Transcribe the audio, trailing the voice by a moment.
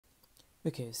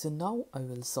Okay, so now I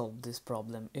will solve this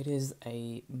problem. It is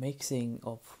a mixing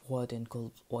of hot and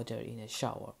cold water in a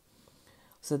shower.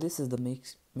 So this is the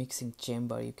mixing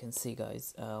chamber, you can see,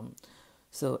 guys.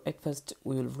 So at first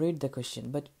we will read the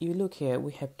question, but you look here,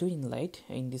 we have two inlet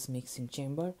in this mixing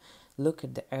chamber. Look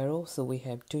at the arrow. So we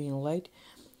have two inlet.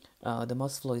 The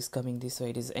mass flow is coming this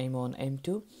way. It is M1,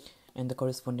 M2, and the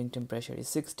corresponding temperature is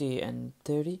 60 and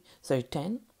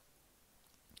 10.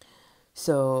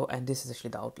 So, and this is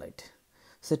actually the outlet.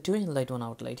 So two inlet, one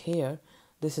outlet here.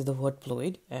 This is the hot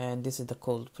fluid and this is the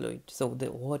cold fluid. So the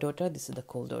hot water, this is the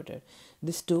cold water.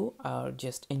 These two are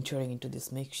just entering into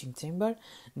this mixing chamber.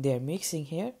 They are mixing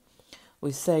here.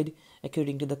 We said,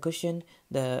 according to the question,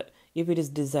 if it is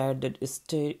desired that a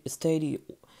steady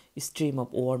stream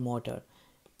of warm water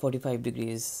 45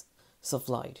 degrees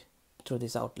supplied through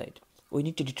this outlet, we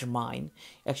need to determine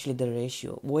actually the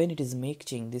ratio. When it is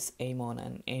mixing this M1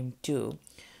 and M2,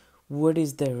 what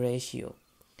is the ratio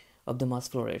of the mass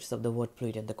flow rates of the hot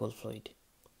fluid and the cold fluid?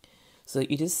 So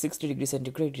it is 60 degrees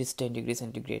centigrade, it is 10 degrees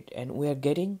centigrade, and we are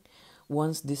getting,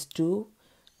 once these two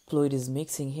fluid is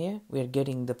mixing here, we are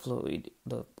getting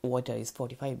the water is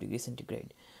 45 degrees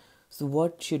centigrade. So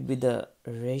what should be the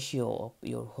ratio of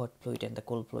your hot fluid and the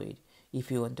cold fluid if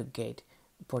you want to get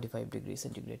 45 degrees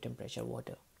centigrade temperature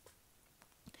water?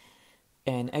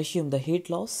 And assume the heat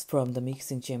loss from the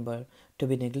mixing chamber to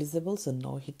be negligible. So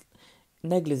no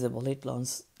negligible heat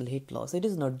loss. It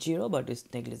is not zero, but it's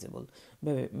negligible,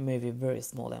 maybe very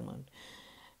small amount.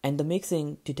 And the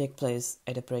mixing to take place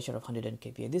at a pressure of 100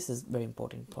 kPa. This is very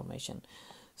important information.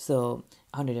 So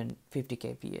 150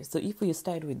 kPa. So if we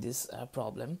start with this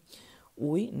problem,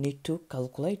 we need to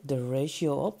calculate the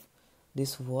ratio of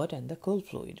this hot and the cold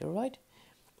fluid, right?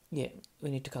 Yeah, we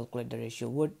need to calculate the ratio.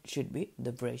 What should be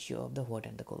the ratio of the hot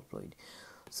and the cold fluid?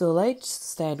 So let's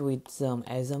start with some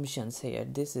assumptions here.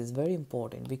 This is very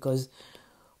important because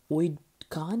we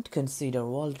can't consider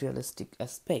all realistic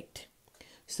aspect.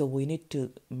 So we need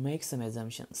to make some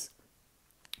assumptions.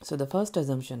 So the first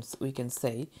assumptions, we can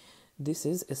say this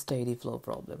is a steady flow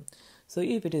problem. So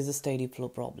if it is a steady flow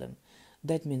problem,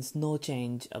 that means no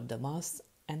change of the mass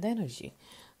and the energy.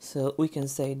 So we can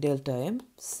say delta M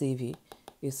CV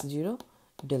is 0,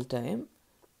 delta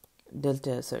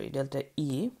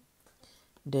E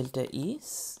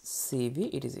CV,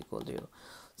 it is equal to 0.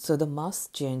 So the mass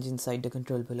change inside the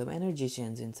control volume, energy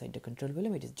change inside the control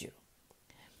volume, it is 0.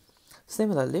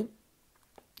 Similarly,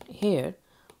 here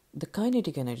the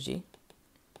kinetic energy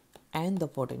and the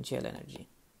potential energy,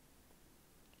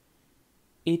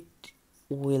 it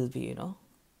will be,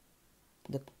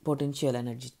 the potential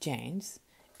energy change,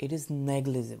 it is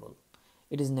negligible.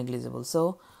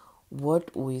 So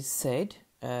what we said,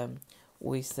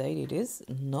 it is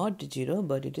not 0,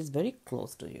 but it is very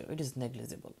close to 0. It is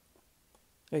negligible.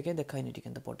 Okay, the kinetic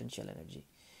and the potential energy.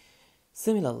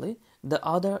 Similarly, the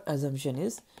other assumption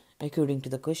is, according to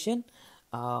the question,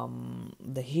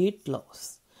 the heat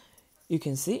loss. You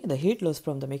can see the heat loss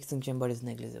from the mixing chamber is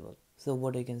negligible. So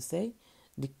what we can say,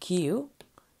 the Q,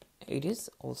 it is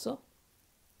also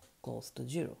close to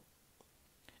 0.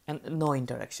 And no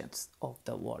interactions of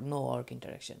the work, no work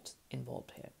interactions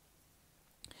involved here.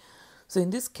 So in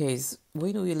this case,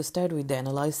 we will start with the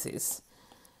analysis.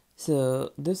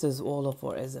 So this is all of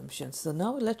our assumptions. So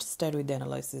now let's start with the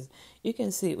analysis. You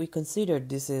can see we considered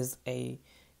this is a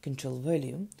control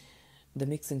volume. The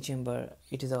mixing chamber,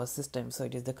 it is our system, so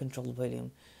it is the control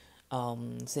volume.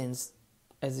 Since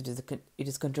as it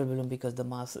is control volume because the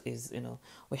mass is,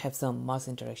 we have some mass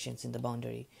interactions in the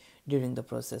boundary. During the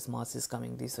process, mass is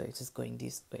coming this way, it is going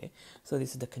this way. So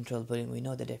this is the control volume. We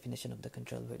know the definition of the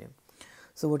control volume.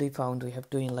 So what we found, we have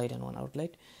two inlet and one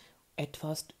outlet. At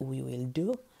first, we will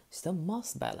do some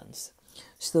mass balance.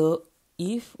 So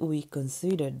if we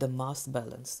consider the mass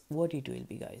balance, what it will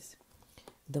be, guys?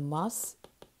 The mass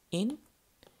in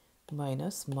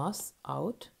minus mass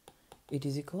out, it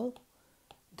is equal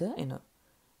the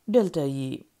delta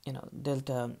E,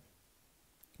 delta,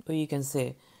 or you can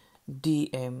say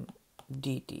dm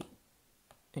dt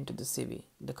into the CV,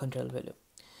 the control value.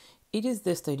 It is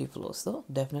the steady flow, so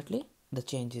definitely the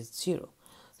change is 0.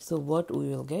 So what we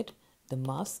will get, the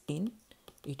mass in,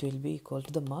 it will be equal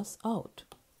to the mass out,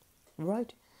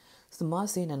 right? So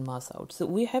mass in and mass out. So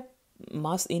we have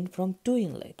mass in from two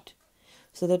inlet.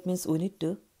 So that means we need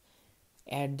to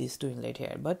add these two inlet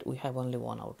here, but we have only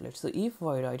one outlet. So if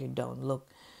I write it down, look,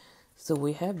 so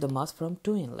we have the mass from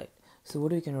two inlet. So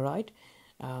what we can write,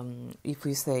 if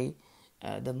we say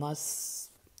the mass,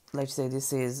 let's say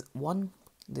this is 1,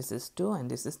 this is 2, and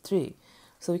this is 3.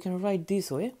 So we can write this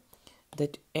way,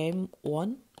 that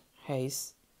M1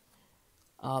 has,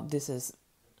 this is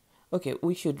Okay,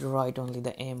 we should write only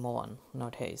the M1,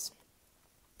 not Hayes.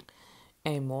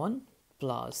 M1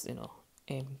 plus,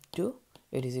 M2,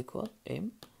 it is equal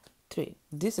M3.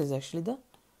 This is actually the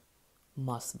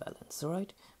mass balance,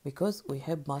 right? Because we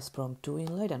have mass from 2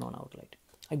 inlet and 1 outlet.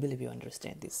 I believe you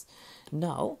understand this.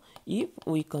 Now, if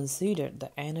we consider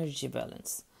the energy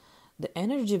balance, the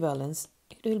energy balance,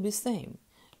 it will be same.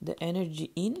 The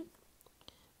energy in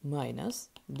minus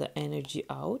the energy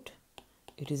out,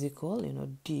 it is equal,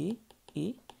 d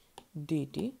e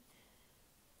dt.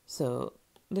 So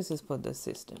this is for the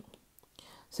system.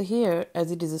 So here,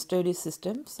 as it is a steady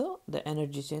system, so the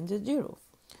energy change is 0.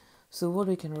 So what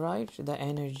we can write, the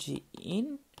energy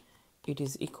in, it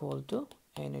is equal to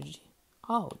energy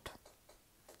out.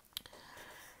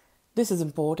 This is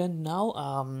important. Now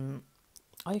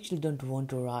I actually don't want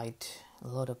to write a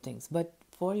lot of things, but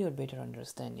for your better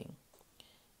understanding,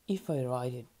 if I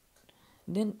write it,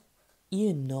 then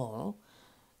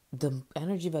the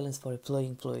energy balance for a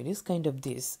flowing fluid is kind of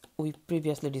this. We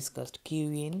previously discussed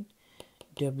Q in,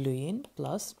 W in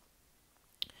plus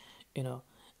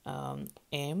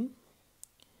M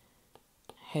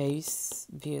Hayes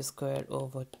V square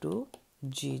over 2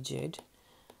 GZ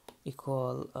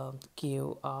equal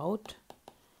Q out,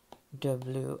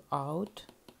 W out,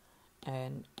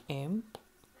 and M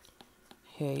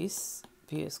Hayes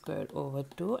V square over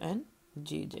 2 and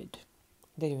GZ.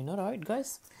 There you know, right,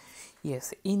 guys?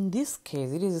 Yes, in this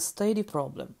case it is a steady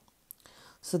problem.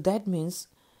 So that means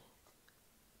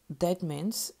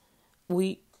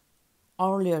we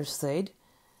earlier said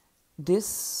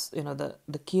this,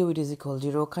 the Q it is equal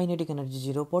 0, kinetic energy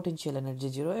 0, potential energy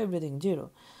 0, everything 0.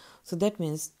 So that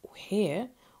means here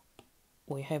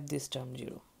we have this term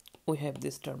 0, we have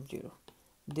this term 0,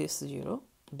 this 0,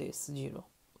 this 0,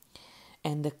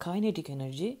 and the kinetic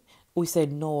energy, we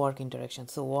said no work interaction,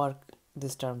 so work,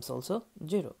 this terms also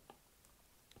 0.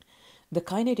 The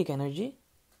kinetic energy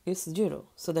is 0,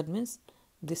 so that means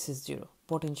this is 0,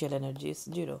 potential energy is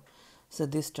 0, so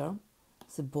this term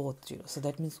is both 0. So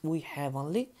that means we have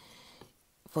only,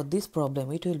 for this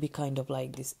problem it will be kind of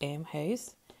like this, M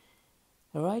Hayes,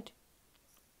 right,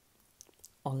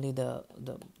 only the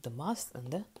mass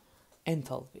and the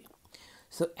enthalpy.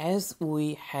 So as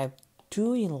we have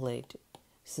 2 inlet,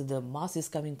 so the mass is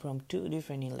coming from 2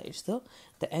 different inlets, so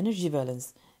the energy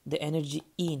balance, the energy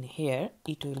in here,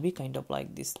 it will be kind of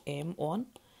like this, M1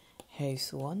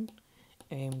 Hayes 1,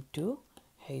 M2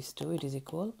 Hayes 2, it is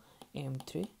equal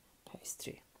M3 Hayes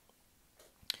 3.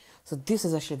 So this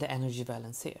is actually the energy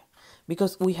balance here,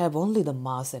 because we have only the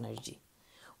mass energy.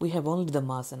 We have only the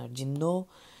mass energy, no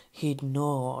heat,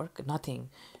 no work, nothing,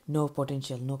 no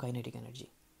potential, no kinetic energy.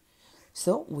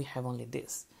 So we have only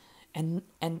this. And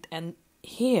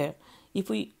here, if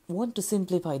we want to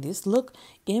simplify this, look,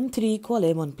 M3 equal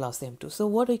M1 plus M2. So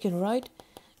what we can write,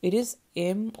 it is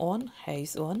M1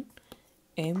 Hayes 1,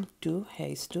 M2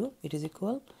 Hayes 2, it is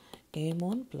equal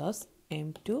M1 plus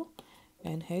M2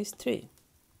 and Hayes 3.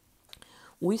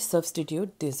 We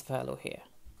substitute this value here,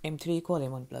 M3 equal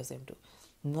M1 plus M2.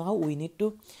 Now we need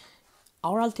to,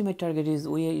 our ultimate target is,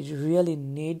 we really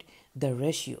need the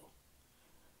ratio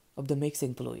of the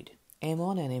mixing fluid,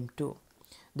 M1 and M2.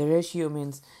 The ratio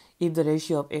means, if the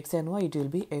ratio of X and Y, it will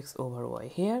be X over Y.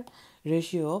 Here,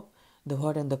 ratio of the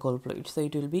hot and the cold fluid, so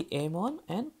it will be M1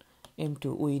 and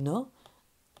M2. We know,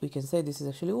 we can say this is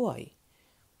actually Y,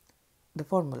 the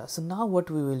formula. So now what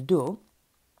we will do,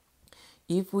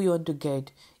 if we want to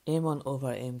get M1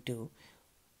 over M2,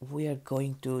 we are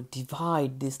going to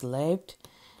divide this left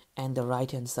and the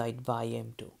right hand side by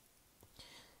M2.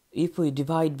 If we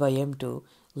divide by M2,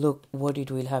 look what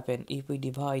it will happen. If we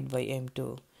divide by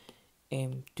M2,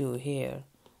 M2 here,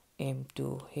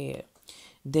 M2 here,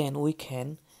 then we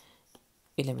can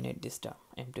eliminate this term,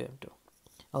 M2, M2.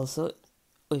 Also,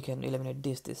 we can eliminate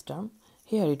this term.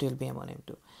 Here it will be M1,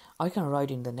 M2. I can write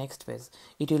in the next phase,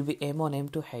 it will be M1,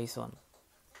 M2, Hayes 1.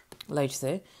 Let's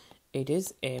say it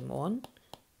is M1,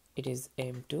 it is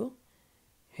M2,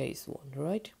 Hayes 1,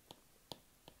 right?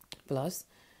 Plus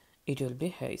it will be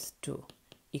Hayes 2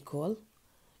 equal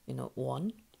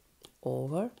 1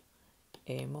 over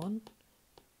M1,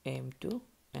 M2,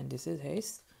 and this is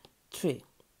Hayes 3.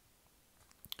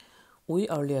 We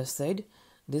earlier said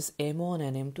this M1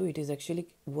 and M2, it is actually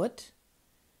what?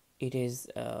 It is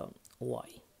Y,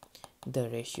 the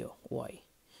ratio Y.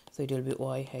 So it will be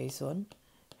Y Hayes 1,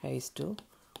 Hayes 2,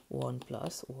 1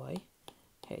 plus Y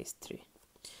Hayes 3.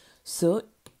 So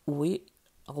we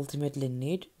ultimately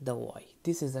need the Y.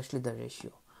 This is actually the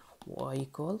ratio, Y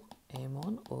equal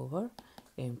M1 over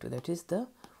M2. That is the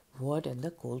hot and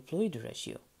the cold fluid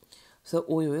ratio. So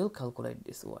we will calculate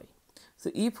this Y.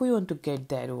 So if we want to get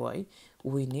that Y,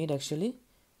 we need actually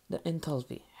the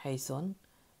enthalpy H 1,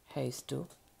 H 2,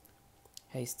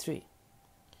 H 3.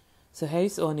 So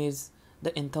H 1 is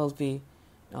the enthalpy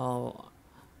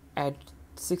at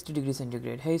 60 degrees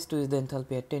centigrade, H 2 is the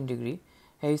enthalpy at 10 degree,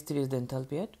 H 3 is the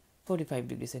enthalpy at 45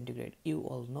 degrees centigrade. You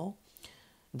all know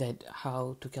that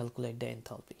how to calculate the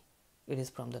enthalpy. It is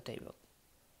from the table.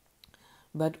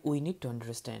 But we need to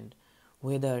understand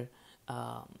whether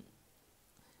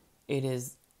it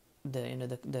is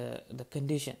the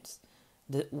conditions,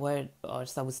 where our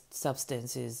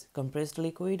substance is compressed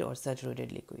liquid or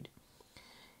saturated liquid.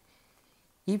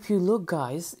 If you look,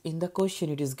 guys, in the question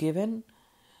it is given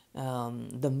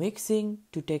the mixing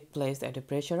to take place at a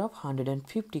pressure of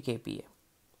 150 kPa.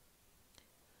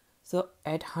 So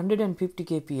at 150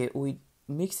 kPa,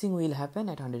 mixing will happen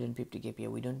at 150 kPa.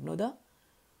 We don't know the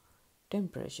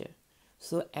temperature.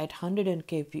 So at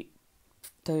 150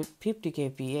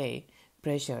 kPa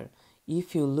pressure,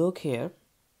 if you look here,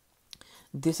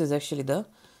 this is actually the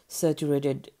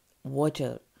saturated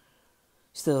water.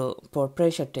 So for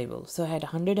pressure table, so at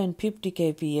 150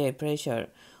 kPa pressure,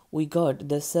 we got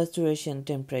the saturation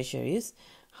temperature is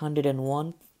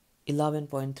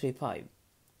 111.35.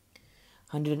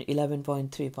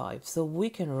 111.35. So we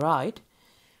can write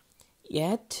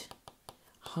at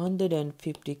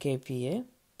 150 kPa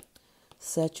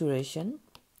saturation,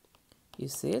 you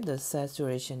see the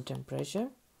saturation temperature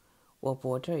of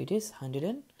water, it is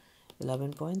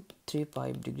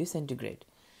 111.35 degrees centigrade.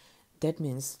 That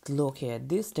means, look here,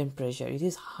 this temperature, it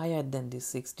is higher than this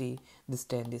 60, this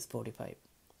 10, this 45.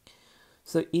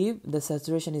 So if the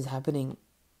saturation is happening,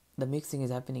 the mixing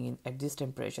is happening at this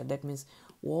temperature, that means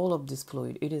all of this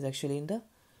fluid, it is actually in the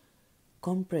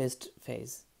compressed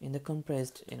phase, in the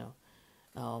compressed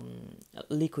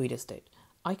liquid state.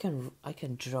 I can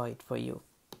draw it for you.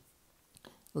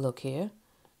 Look here,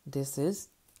 this is,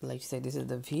 like say, this is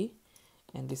the V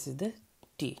and this is the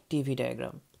TV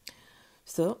diagram.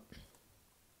 So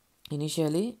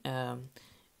initially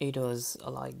it was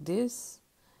like this,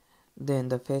 then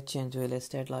the phase change will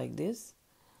start like this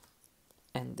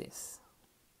and this.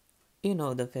 You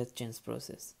know the phase change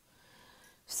process.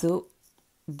 So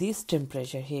this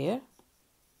temperature here,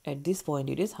 at this point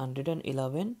it is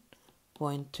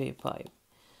 111.35.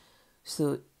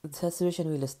 So the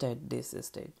saturation will start this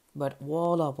state, but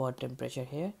all of our temperature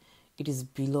here, it is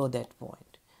below that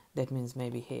point. That means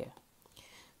maybe here.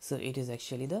 So it is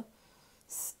actually the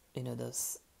the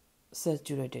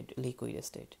saturated liquid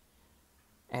state,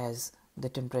 as the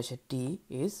temperature T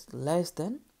is less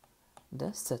than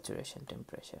the saturation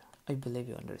temperature. I believe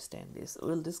you understand this.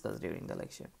 We'll discuss during the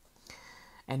lecture.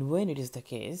 And when it is the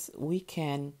case, we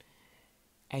can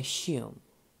assume,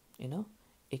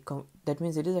 that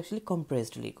means it is actually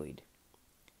compressed liquid.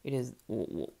 It is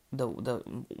the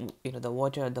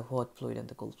water, the hot fluid and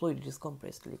the cold fluid, it is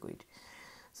compressed liquid.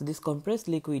 So this compressed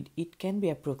liquid, it can be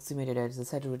approximated as a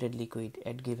saturated liquid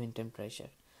at given temperature.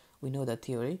 We know the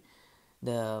theory.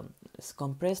 The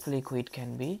compressed liquid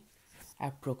can be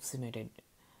approximated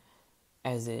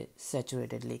as a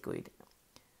saturated liquid.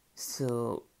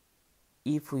 So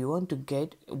if we want to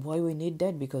get, why we need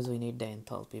that? Because we need the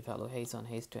enthalpy value, H1,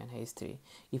 H2 and H3.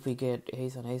 If we get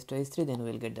H1, H2, H3, then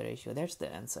we'll get the ratio. That's the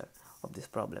answer of this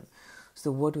problem. So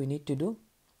what we need to do,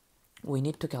 we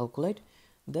need to calculate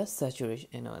the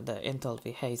saturation, the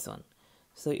enthalpy H1.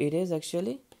 So it is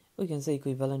actually, we can say,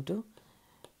 equivalent to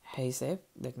HF,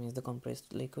 that means the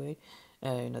compressed liquid,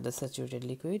 the saturated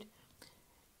liquid.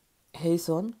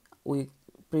 H1, we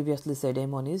previously said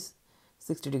M1 is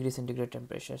 60 degree centigrade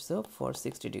temperature, so for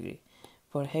 60 degree.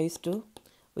 For H2,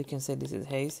 we can say this is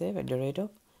HF at the rate of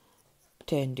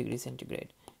 10 degree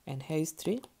centigrade, and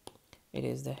H3, it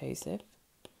is the HF,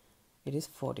 it is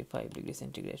 45 degree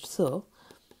centigrade. So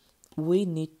we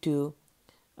need to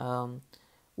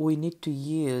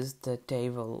use the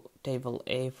table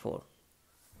A4.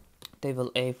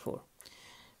 Table A4.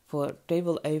 For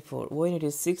table A4, when it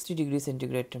is 60 degree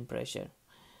centigrade temperature,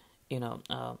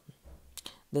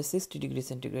 the 60 degree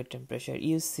centigrade temperature,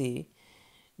 you see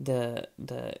the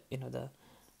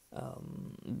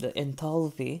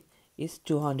enthalpy is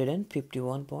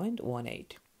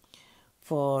 251.18.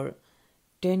 For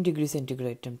 10 degree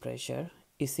centigrade temperature,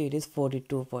 you see it is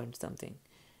 42 point something.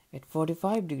 At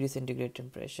 45 degree centigrade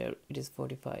temperature, it is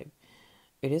 45.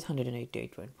 It is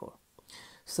 188.4.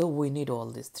 So we need all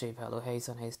these three values,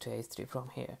 H1, H2, H3 from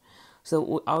here.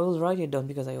 So I will write it down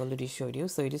because I already showed you.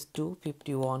 So it is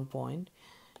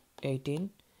 251.18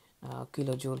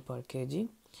 kilojoule per kg.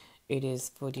 It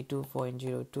is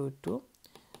 42.022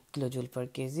 kilojoule per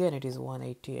kg, and it is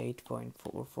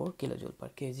 188.44 kilojoule per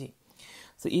kg.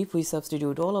 So if we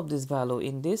substitute all of this value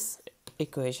in this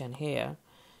equation here,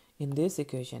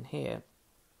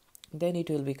 then it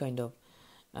will be kind of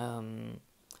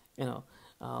you know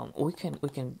we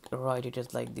can write it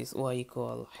as like this: y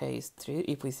equal haze 3.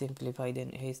 If we simplify, then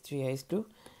haze 3, haze 2,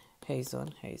 haze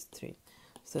 1, haze 3.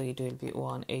 So it will be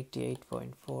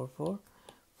 188.44,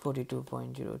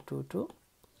 42.022.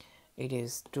 It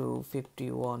is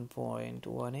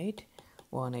 251.18,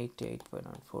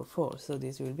 188.144. So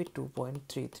this will be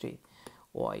 2.33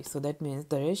 y. So that means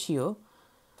the ratio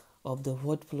of the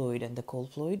hot fluid and the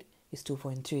cold fluid is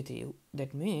 2.33.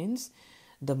 That means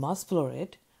the mass flow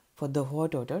rate for the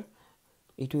hot water,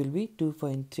 it will be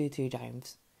 2.33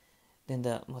 times than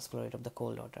the mass flow rate of the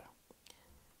cold water.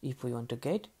 If we want to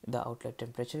get the outlet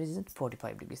temperature is at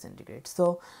 45 degrees centigrade.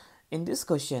 So in this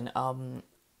question,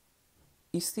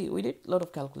 you see, we did a lot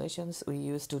of calculations. We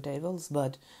used two tables,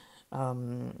 but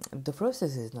the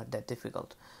process is not that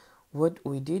difficult. What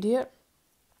we did here,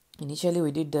 initially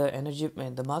we did the energy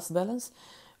and the mass balance.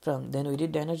 Then we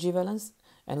did the energy balance,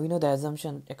 and we know the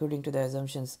assumption. According to the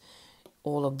assumptions,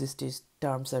 all of these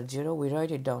terms are 0. We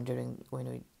write it down when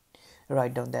we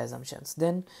write down the assumptions.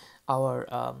 Then our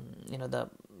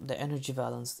the energy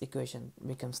balance equation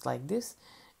becomes like this,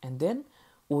 and then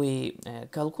we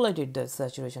calculated the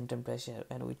saturation temperature,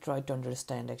 and we tried to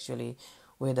understand actually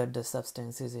whether the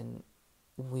substance is in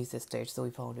which state. So we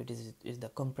found it is the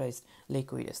compressed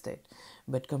liquid state,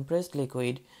 but compressed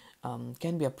liquid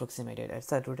can be approximated as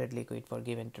saturated liquid for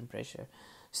given temperature.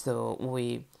 So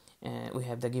we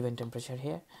have the given temperature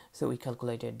here, so we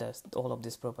calculated all of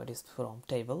these properties from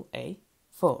table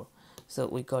A4. So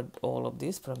we got all of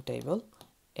this from table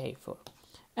A4,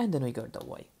 and then we got the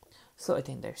y. So I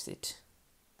think that's it.